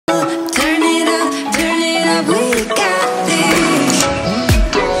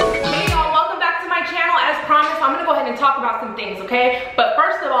about some things, okay? But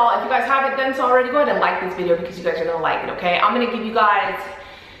first of all, if you guys haven't done so already, go ahead and like this video because you guys are gonna like it, okay? I'm gonna give you guys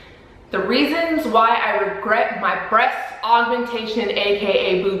the reasons why I regret my breast augmentation,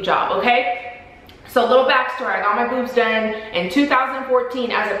 aka boob job, okay? So a little backstory, I got my boobs done in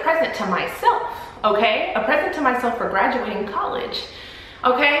 2014 as a present to myself, okay? A present to myself for graduating college,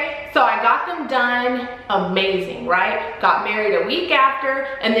 okay? So I got them done, amazing, right? Got married a week after,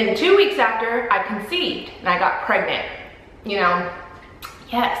 and then 2 weeks after, I conceived, and I got pregnant, you know?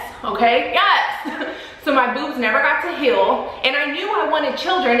 Yes, okay, yes. So my boobs never got to heal, and I knew I wanted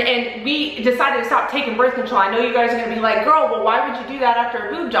children, and we decided to stop taking birth control. I know you guys are gonna be like, girl, well, why would you do that after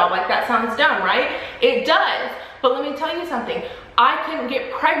a boob job? Like, that sounds dumb, right? It does, but let me tell you something. I couldn't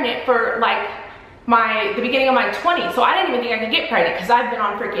get pregnant for like the beginning of my 20s, so I didn't even think I could get pregnant because I've been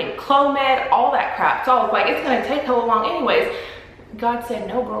on freaking Clomid, all that crap. So I was like, it's gonna take hella long anyways. God said,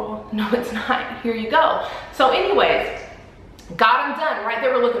 no, girl, no, it's not. Here you go. So anyways, got them done, right? They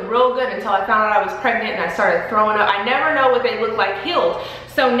were looking real good until I found out I was pregnant and I started throwing up. I never know what they look like healed.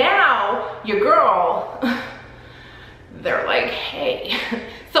 So now your girl, they're like, hey.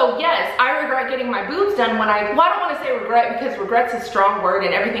 So yes, I regret getting my boobs done when well, I don't want to say regret because regret's a strong word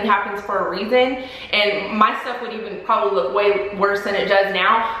and everything happens for a reason. And my stuff would even probably look way worse than it does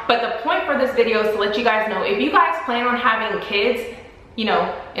now. But the point for this video is to let you guys know, if you guys plan on having kids, you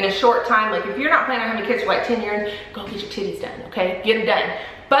know, in a short time, like if you're not planning on having kids for like 10 years, go get your titties done, okay? Get them done.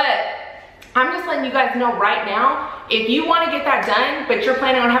 But I'm just letting you guys know right now, if you want to get that done, but you're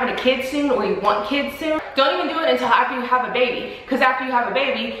planning on having a kid soon or you want kids soon, don't even do it until after you have a baby. Because after you have a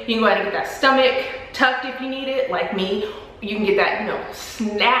baby, you can go ahead and get that stomach tucked if you need it, like me. You can get that, you know,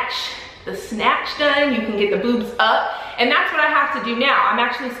 the snatch done. You can get the boobs up. And that's what I have to do now. I'm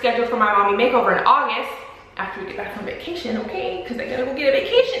actually scheduled for my mommy makeover in August. After we get back from vacation, okay? Because I gotta go get a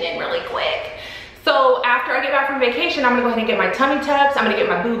vacation in really quick. So after I get back from vacation, I'm gonna go ahead and get my tummy tucks, I'm gonna get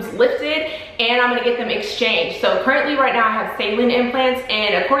my boobs lifted, and I'm gonna get them exchanged. So currently right now I have saline implants,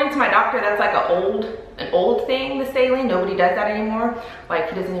 and according to my doctor, that's like an old thing, the saline. Nobody does that anymore. Like,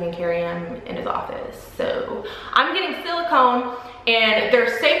 he doesn't even carry them in his office. So I'm getting silicone, and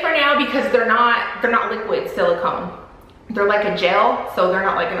they're safer now because they're not liquid silicone. They're like a gel, so they're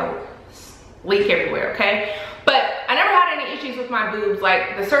not like gonna leak everywhere, okay? But I never had any issues with my boobs.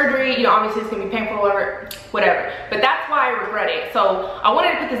 Like the surgery, you know, obviously it's gonna be painful or whatever, but that's why I regret it. So I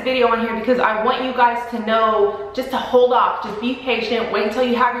wanted to put this video on here because I want you guys to know just to hold off, just be patient, wait until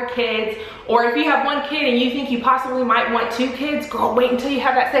you have your kids. Or if you have one kid and you think you possibly might want 2 kids, girl, wait until you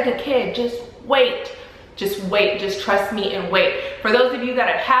have that second kid. Just wait, just trust me and wait. For those of you that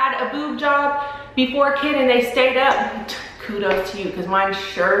have had a boob job before a kid and they stayed up, kudos to you, because mine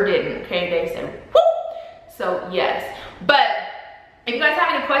sure didn't, okay? They said, whoop! So yes, but if you guys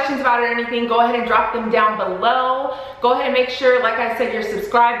have any questions about it or anything, go ahead and drop them down below. Go ahead and make sure, like I said, you're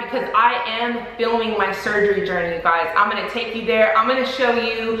subscribed because I am filming my surgery journey, you guys. I'm gonna take you there. I'm gonna show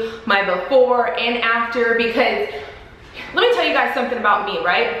you my before and after, because let me tell you guys something about me,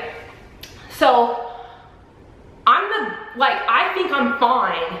 right? So I think I'm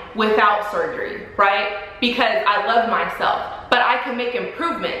fine without surgery, right? Because I love myself, but I can make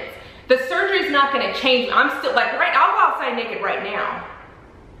improvements. The surgery is not gonna change me. I'm still like, right, I'll go outside naked right now.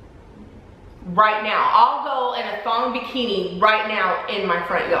 Right now, I'll go in a thong bikini right now in my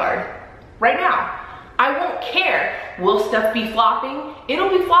front yard. Right now, I won't care. Will stuff be flopping? It'll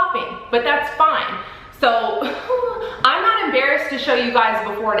be flopping, but that's fine. So I'm not embarrassed to show you guys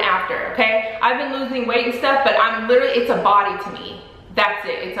before and after, okay? I've been losing weight and stuff, but I'm literally, it's a body to me. That's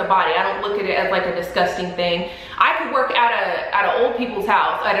it, it's a body. I don't look at it as like a disgusting thing. I could work at an old people's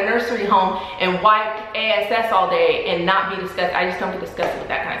house, at a nursery home, and wipe ASS all day and not be disgusted. I just don't get disgusted with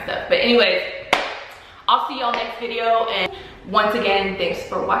that kind of stuff. But anyways, I'll see y'all next video, and once again, thanks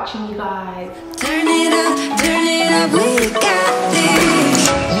for watching, you guys. Turn it up,